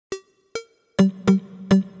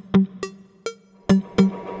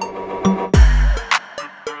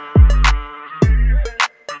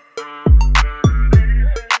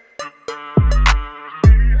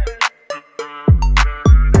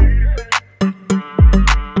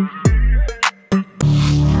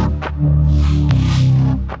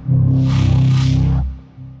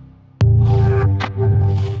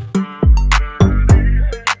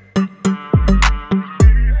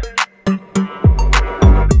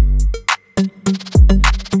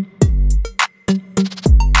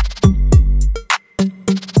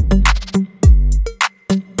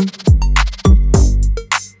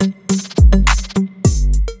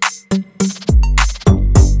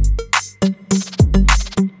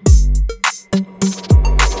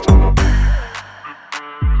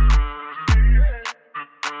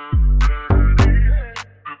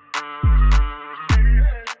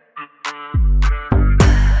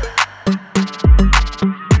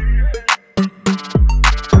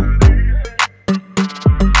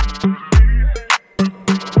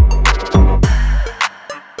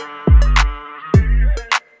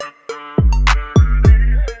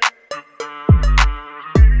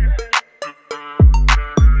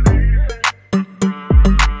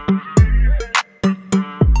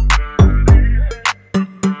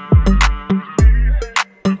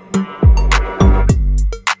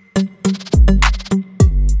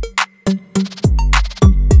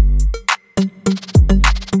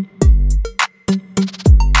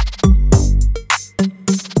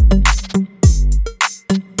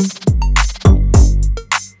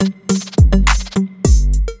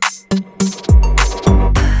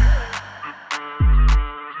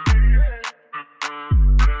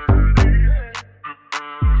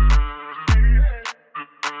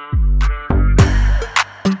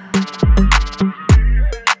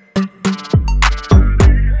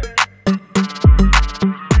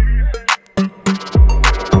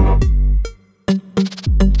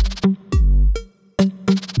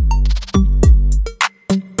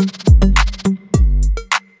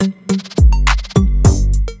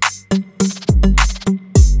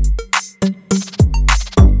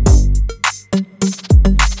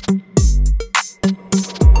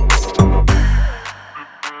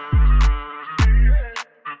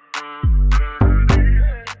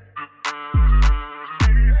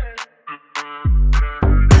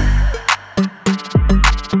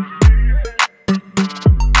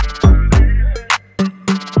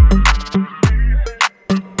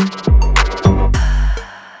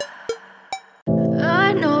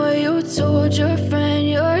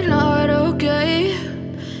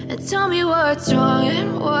Tell me what's wrong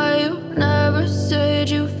and why you never said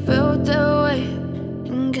you felt that way.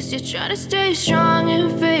 And guess you're trying to stay strong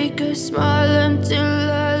and fake a smile until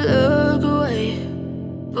I look away.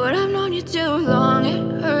 But I've known you too long,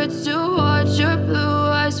 it hurts to watch your blue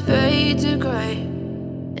eyes fade to gray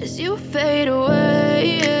as you fade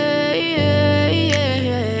away,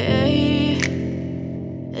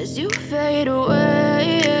 as you fade away.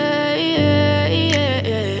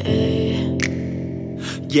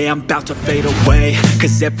 Yeah, I'm about to fade away,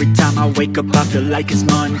 cause every time I wake up I feel like it's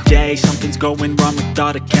Monday. Something's going wrong with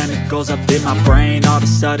all the chemicals up in my brain. All of a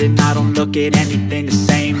sudden I don't look at anything the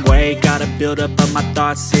same way. Got a buildup of my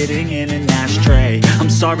thoughts sitting in an ashtray. I'm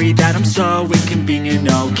sorry that I'm so inconvenient,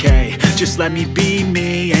 okay. Just let me be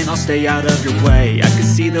me and I'll stay out of your way. I can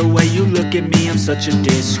see the way you look at me, I'm such a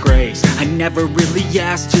disgrace. I never really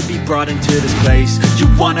asked to be brought into this place. You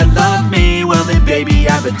wanna love me? Well then baby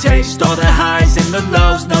have a taste. All the highs and the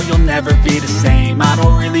lows, no, you'll never be the same. I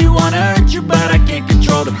don't really wanna hurt you, but I can't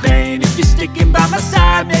control the pain. If you're sticking by my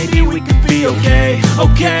side, maybe we could be okay.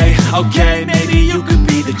 Okay, maybe you could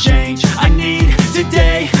be the change I need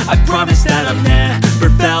today. I promise that I've never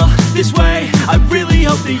felt this way. I really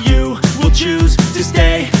hope that you will choose to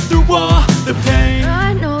stay through all the pain.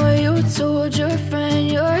 I know you told your friend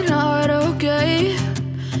you're not okay.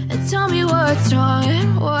 And tell me what's wrong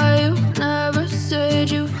and why you never said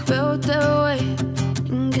you felt that way.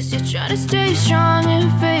 Guess you're trying to stay strong and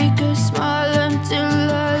fake a smile until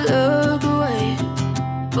I look away.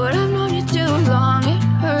 But I've known you too long, it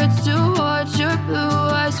hurts to watch your blue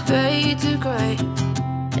eyes fade to gray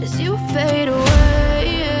as you fade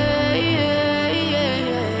away,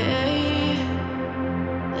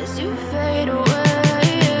 as you fade away,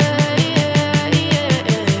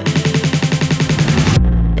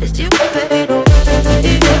 as you fade away.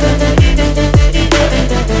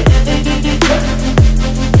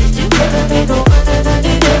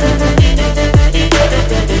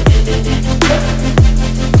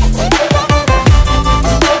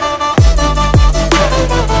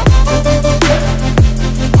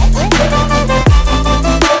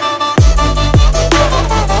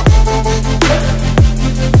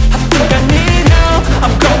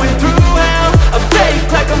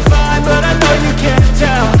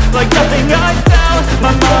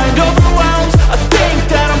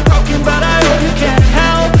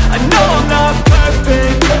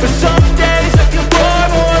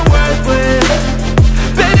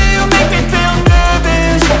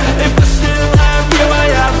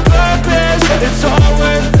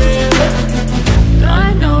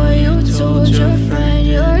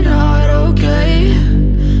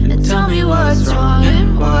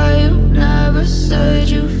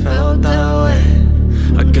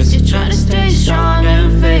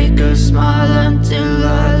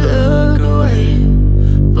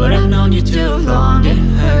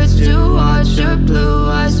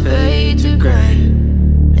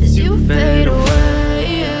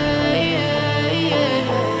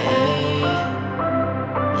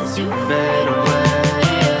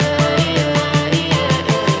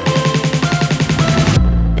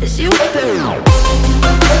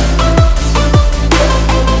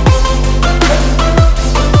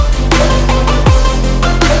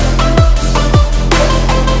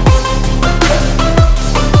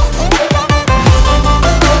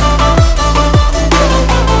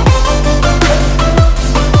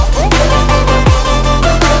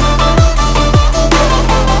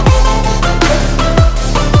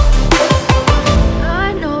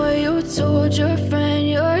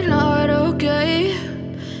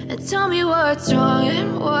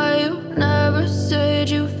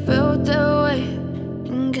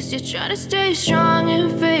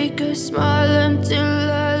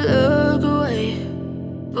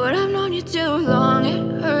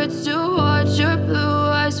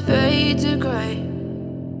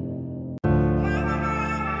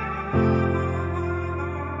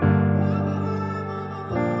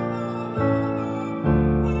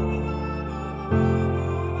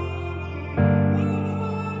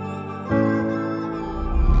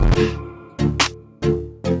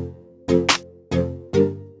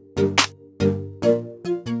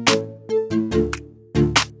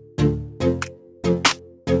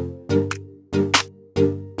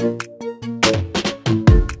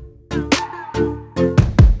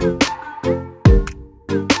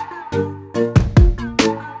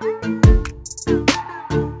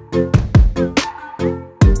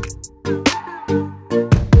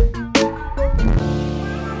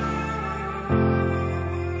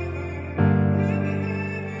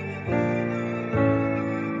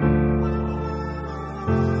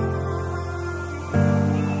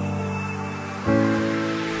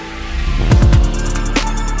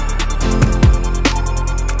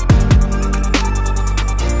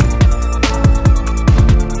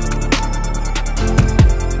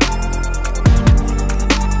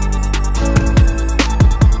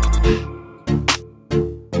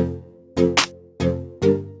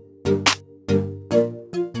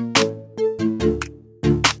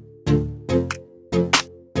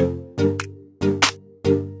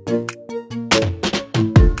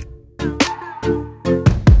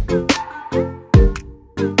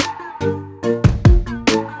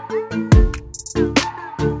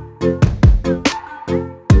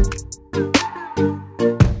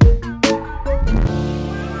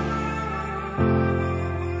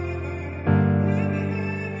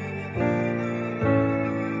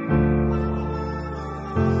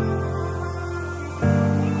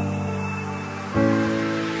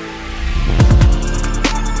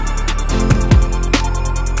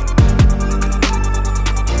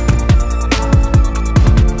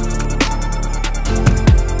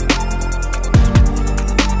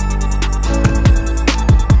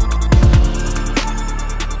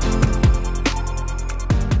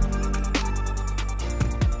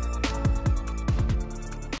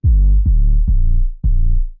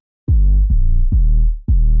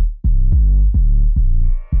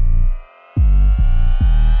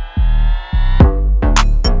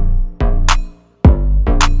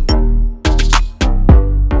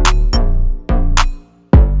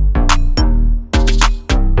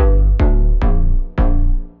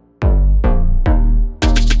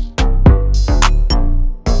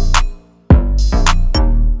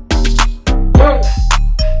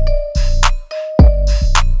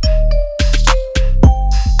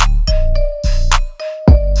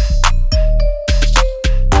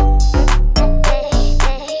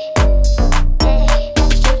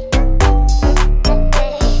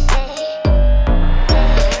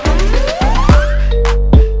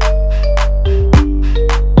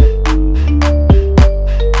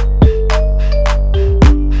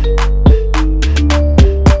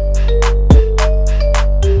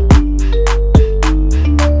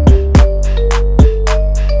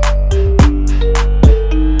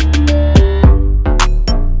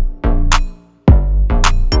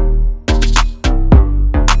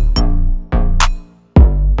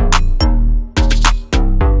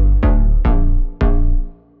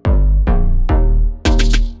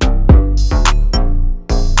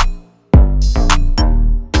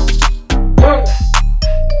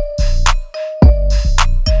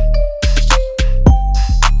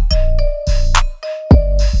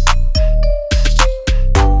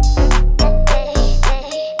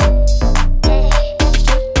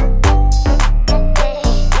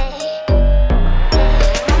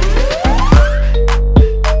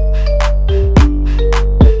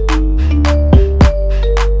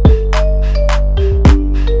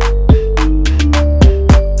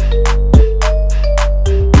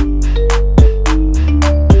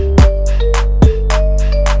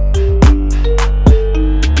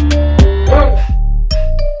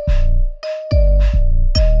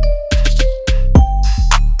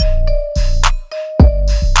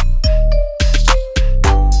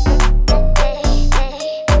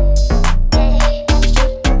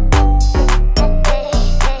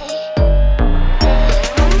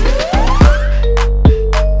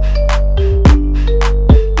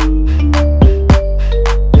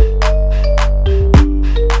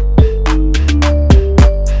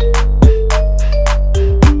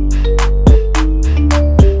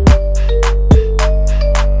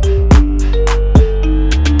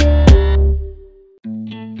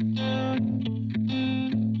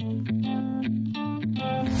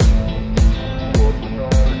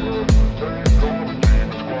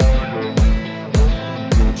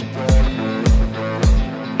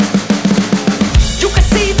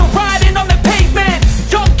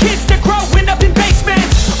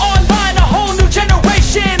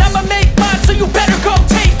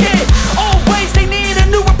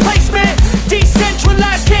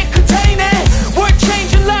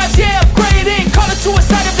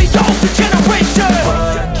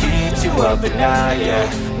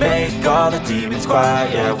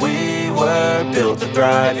 quiet, yeah. We were built to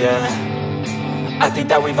thrive, yeah. I think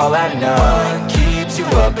that we've all had enough. What keeps you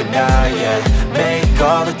up at night, yeah? Make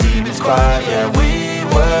all the demons quiet, yeah. We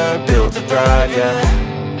were built to thrive, yeah.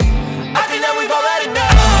 I think that we've all had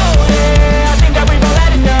enough. Oh, yeah, I think that we've all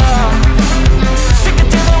had enough. Sick of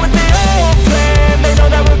dealing with the old plan. They know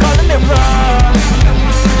that we're calling it wrong.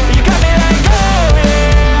 You got me like, oh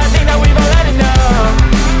yeah, I think that we've all had enough.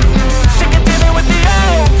 Sick of dealing with the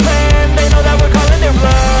old plan. They know that we're calling it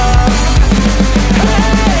wrong.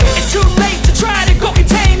 Hey, it's too late to try to go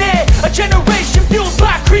contain it. A generation fueled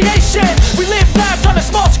by creation. We live lives on a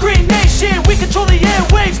small screen nation. We control the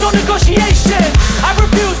airwaves, no negotiation. I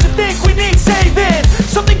refuse to think we need saving.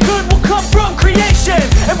 Something good will come from creation.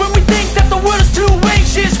 And when we think that the world is too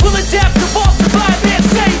anxious, we'll adapt, evolve, survive and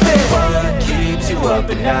save it. What keeps you up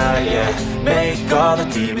at night, yeah? Make all the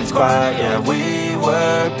demons quiet, yeah. We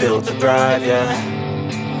were built to thrive, yeah.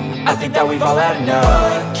 I think that we've all had enough.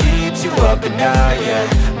 What keeps you up at night, yeah?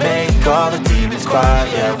 Make all the demons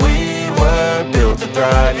quiet, yeah. We were built to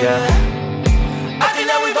thrive, yeah. I think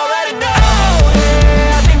that we've all had enough. Oh,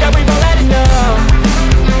 yeah, I think that we've all had enough.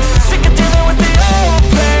 Sick of dealing with the old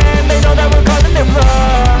plan. They know that we're calling it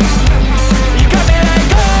wrong. You got me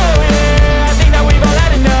like, oh yeah, I think that we've all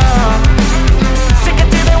had enough. Sick of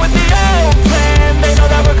dealing with the old plan. They know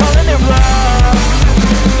that we're calling it wrong.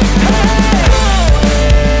 Hey, oh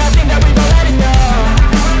yeah, I think that we've all had enough.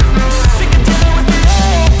 Sick of dealing with the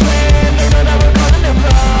old plan. They know that we're calling it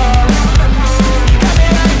wrong. You got me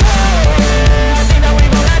like, oh yeah, I think that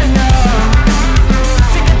we've all had enough.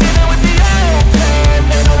 Sick of dealing with the old plan.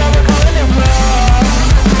 They know that we're calling it wrong.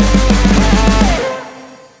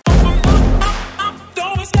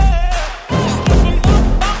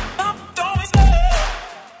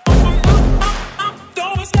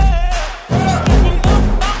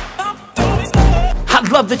 I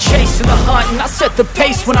love the chase and the hunt, and I set the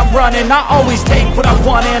pace when I'm running. I always take what I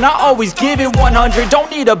want and I always give it 100.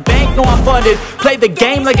 Don't need a bank, no I'm funded. Play the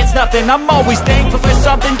game like it's nothing. I'm always thankful for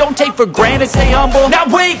something. Don't take for granted, stay humble. Now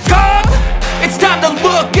wake up! It's time to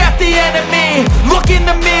look at the enemy. Look in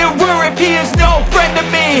the mirror if he is no friend to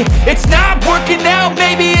me. It's not working out,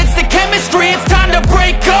 maybe it's the chemistry. It's time to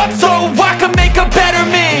break up so I can make a better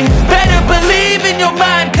me. Better believe in your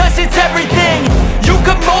mind, cause it's everything. You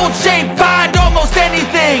can mold, shape, find almost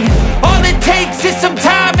anything. All it takes is some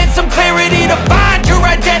time and some clarity to find your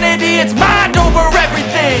identity. It's mind over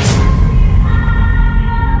everything.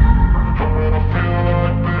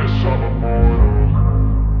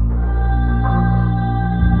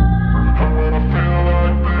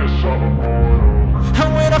 And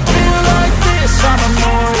when I feel like this, I'm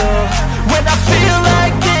immortal. When I feel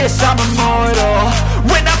like this, I'm immortal.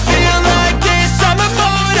 When I feel like this, I'm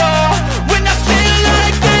immortal. When I feel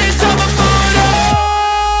like this, I'm immortal.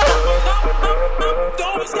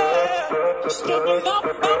 Don't be scared. Just open up.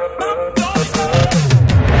 Don't be scared.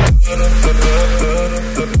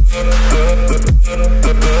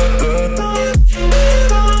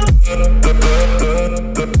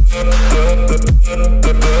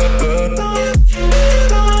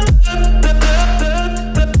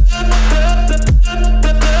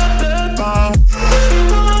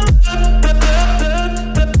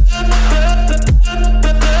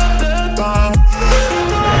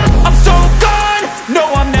 I'm so gone, no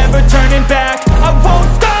I'm never turning back. I won't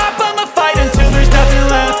stop, I'ma fight until there's nothing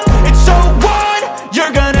left. It's so on,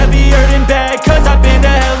 you're gonna be hurting bad. Cause I've been to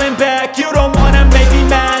hell and back. You don't wanna make me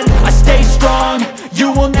mad. I stay strong,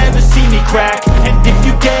 you will never see me crack. And if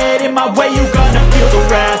you get in my way, you gonna feel the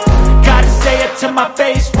wrath. Gotta say it to my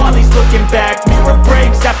face while he's looking back. Mirror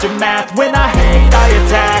breaks after math. When I hate, I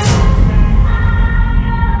attack.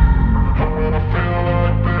 And when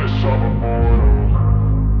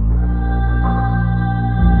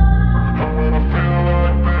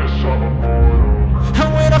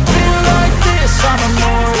I feel like this, I'm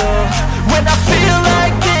immortal. When I feel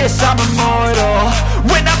like this, I'm immortal.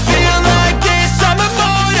 When I feel like this, I'm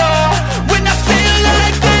immortal. When I feel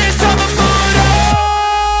like this, I'm immortal.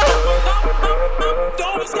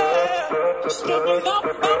 Don't be scared. Just open up.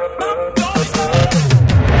 Don't be scared.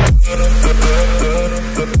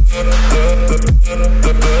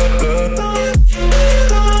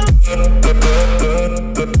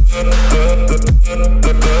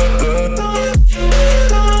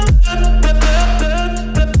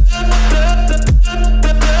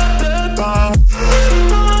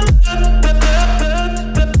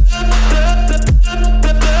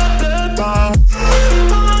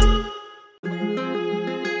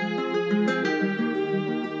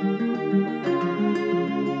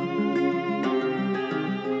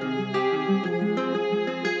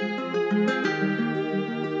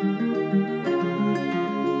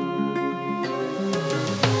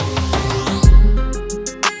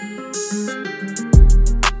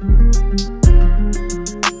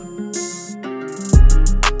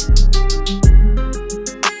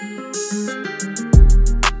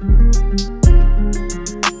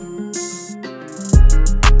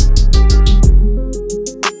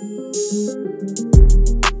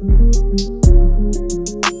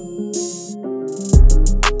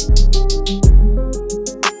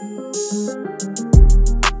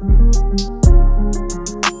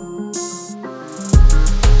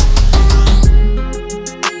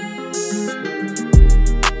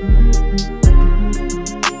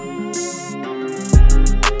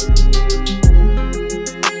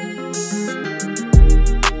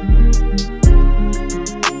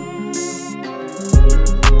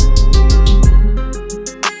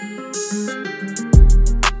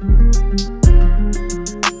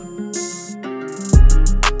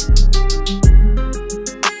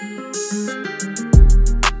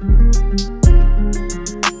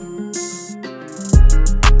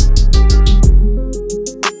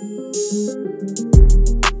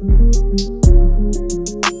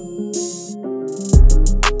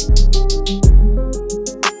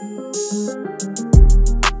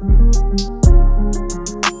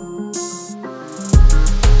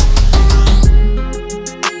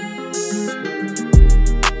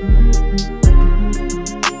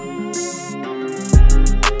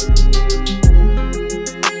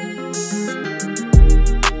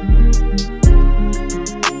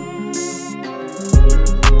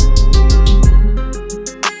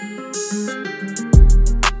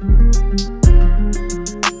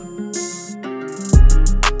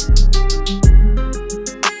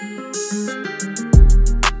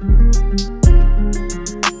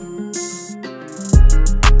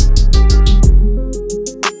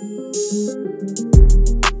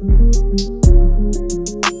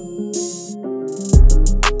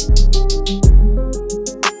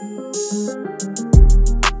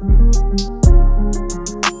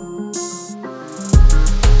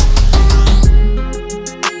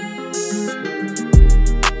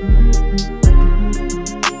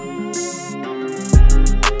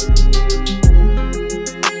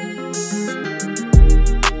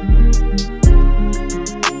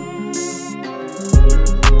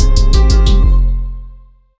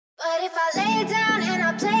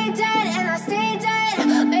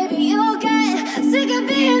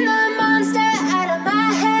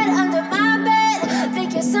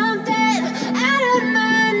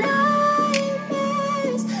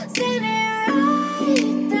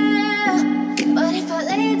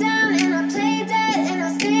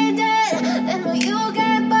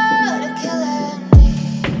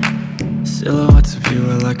 you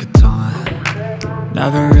are like a taunt.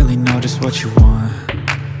 Never really know just what you want.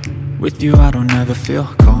 With you I don't ever feel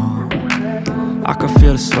calm. I can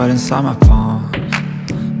feel the sweat inside my palms.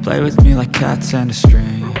 Play with me like cats and a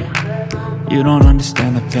string. You don't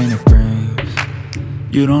understand the pain it brings.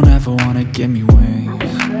 You don't ever wanna give me wings.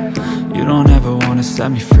 You don't ever wanna set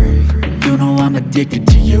me free. You know I'm addicted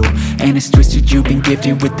to you, and it's twisted, you've been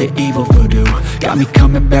gifted with the evil voodoo. Got me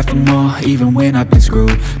coming back for more, even when I've been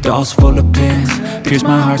screwed. Dolls full of pins, pierce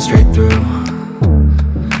my heart straight through.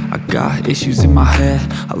 I got issues in my head,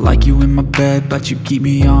 I like you in my bed, but you keep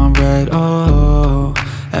me on red. Oh,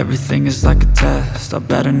 everything is like a test, I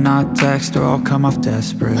better not text or I'll come off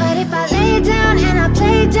desperate. But if I lay down and I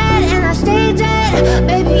play dead and I stay dead,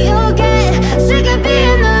 baby you'll get sick of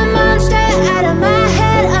being the monster out of my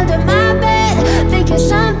head, under my bed, thinking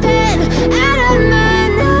something out of my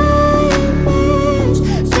nightmares,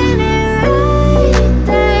 standing right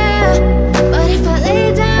there. But if I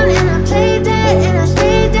lay down and I play dead and I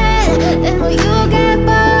stay dead, then will you get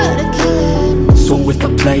bored of killing me? So if I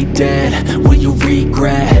play dead, will you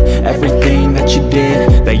regret everything that you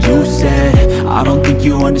did, that you said? I don't think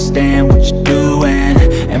you understand what you're doing,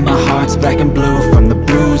 and my heart's black and blue from the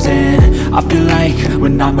bruising. I feel like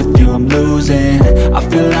when I'm with you I'm losing. I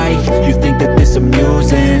feel like you think that this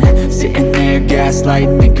amusing, sitting there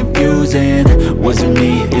gaslighting and confusing. Was it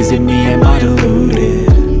me? Is it me? Am I deluded?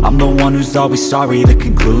 I'm the one who's always sorry, the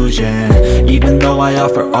conclusion, even though I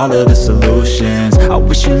offer all of the solutions. I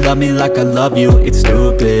wish you loved me like I love you, it's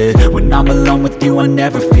stupid. When I'm alone with you I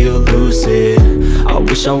never feel lucid. I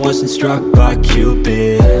wish I wasn't struck by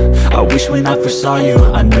Cupid. I wish when I first saw you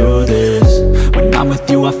I knew this. When I'm with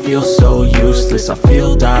you I feel so useless, I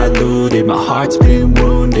feel diluted, my heart's been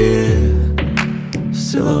wounded.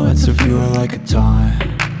 Silhouettes of you are like a taunt.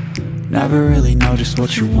 Never really know just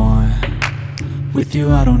what you want. With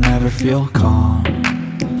you I don't ever feel calm.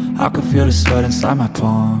 I can feel the sweat inside my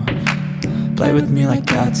palms. Play with me like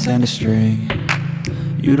cats and a string.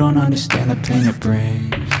 You don't understand the pain it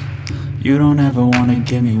brings. You don't ever wanna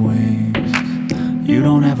give me wings. You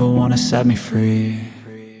don't ever wanna set me free.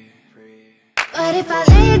 But if I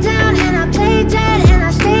lay down and I play dead and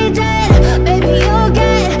I stay dead, baby you'll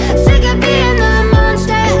get sick of being the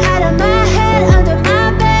monster out of my head, under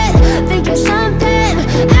my bed, thinking something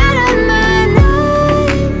out of my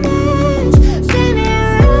nightmares,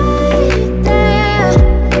 standing right there.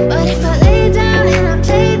 But if I lay down and I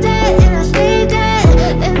play dead and I stay dead,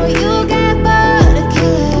 then will you get bored of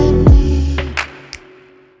killing me?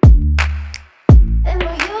 Then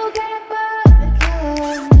will you get bored of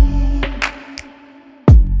killing me?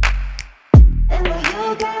 And will you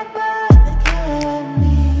get bored of killing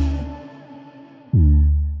me?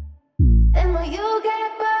 And will you get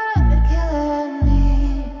bored of killing me?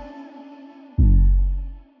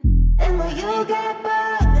 And will you get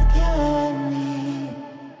bored of killing me?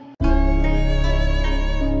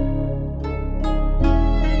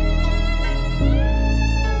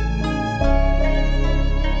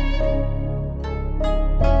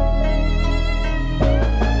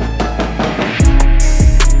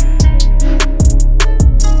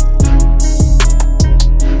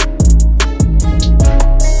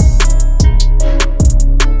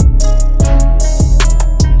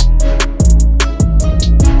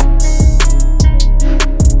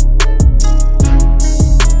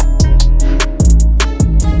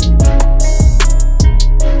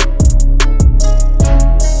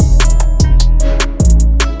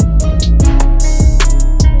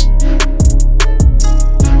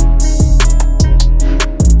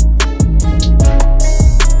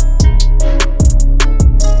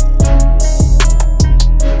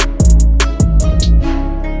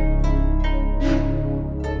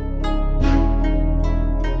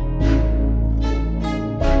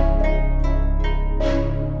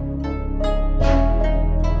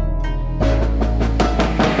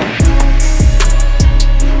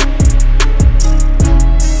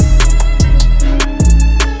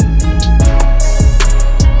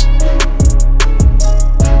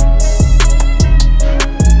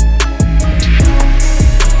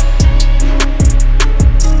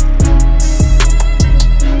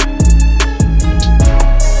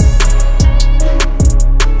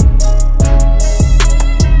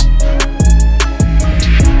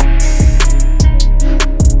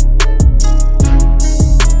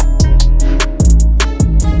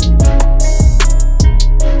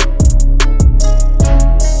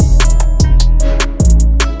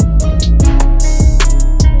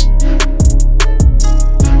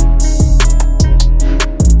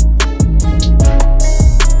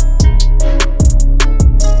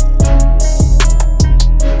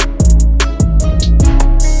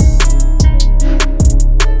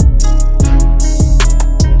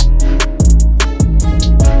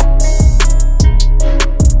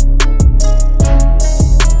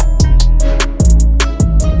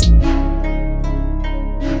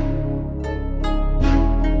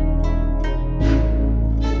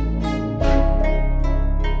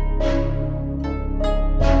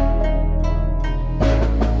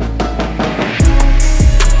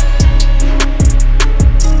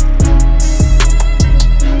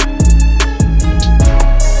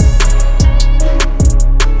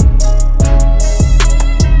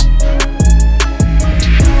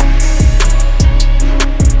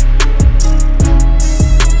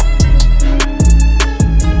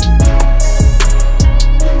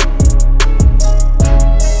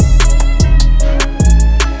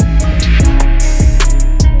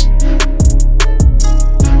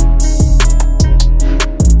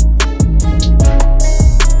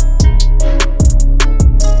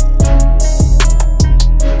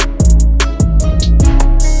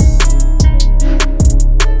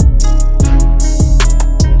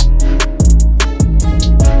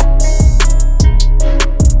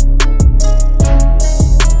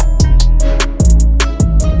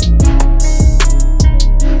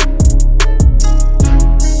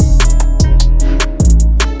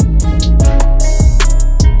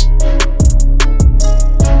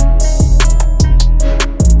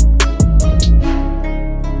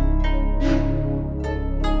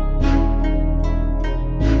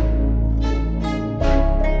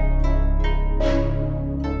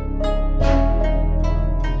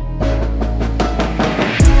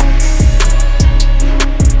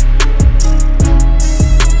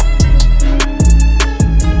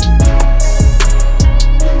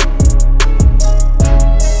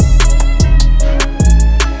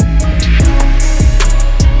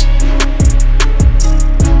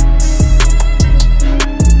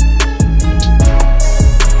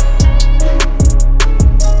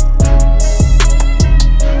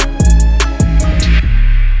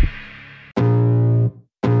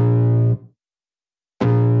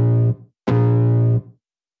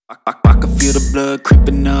 feel the blood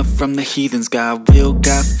creeping up from the heathens. Got will,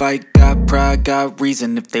 got fight, got pride, got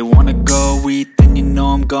reason. If they wanna go eat, then you know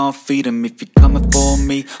I'm gon' feed them. If you're coming for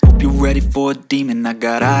me, hope you're ready for a demon. I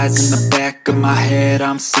got eyes in the back of my head,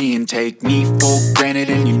 I'm seeing. Take me for granted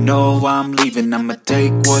and you know I'm leaving. I'ma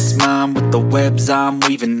take what's mine with the webs I'm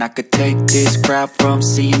weaving. I could take this crowd from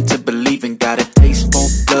seeing to believing. Got a taste for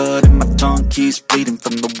blood and my tongue keeps bleeding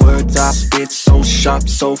from the words I spit. So sharp,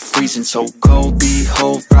 so freezing, so cold.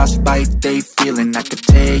 Behold, frostbite they feeling. I could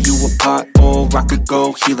tear you apart or I could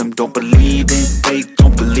go heal them. Don't believe in fate,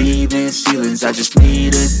 don't believe in ceilings. I just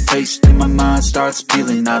need a taste and my mind starts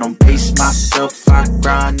peeling. I don't pace myself, I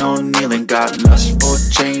grind on kneeling. Got lust for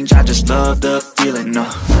change, I just love the feeling.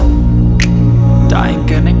 I ain't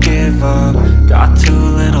gonna give up. Got too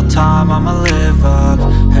little time, I'ma live up.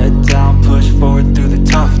 Head down, push forward through the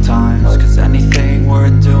tough times. Cause anything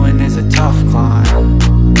worth doing is a tough climb.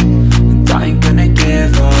 And I ain't gonna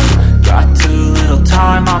give up. Got too little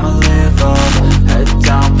time, I'ma live up. Head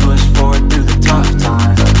down, push forward through the tough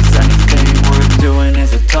times. Cause anything worth doing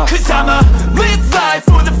is a tough climb. Cause I'ma live life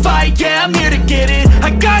for the fight, yeah, I'm here to get it. I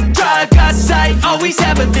got drive, got sight, always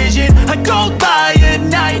have a vision. I go by at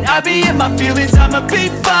night, I be in my feelings. I'ma be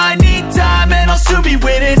fine, need time and I'll soon be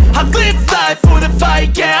winning. I live life for the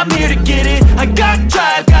fight, yeah, I'm here to get it. I got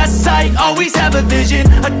drive, got sight, always have a vision.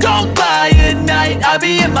 I go by at night, I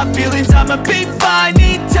be in my feelings. I'ma be fine,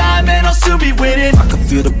 need time and I'll soon be winning. I can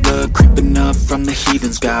feel the blood creeping up from the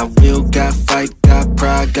heathens. Got will, got fight, got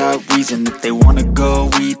pride, got reason. If they wanna go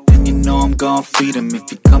eat, then you know I'm gon' feed them.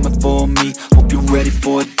 If you're coming for me, hope you're ready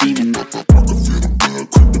for a demon. I can feel the blood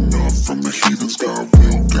creeping up from the heathens. Got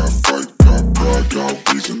will, got fight, got pride, got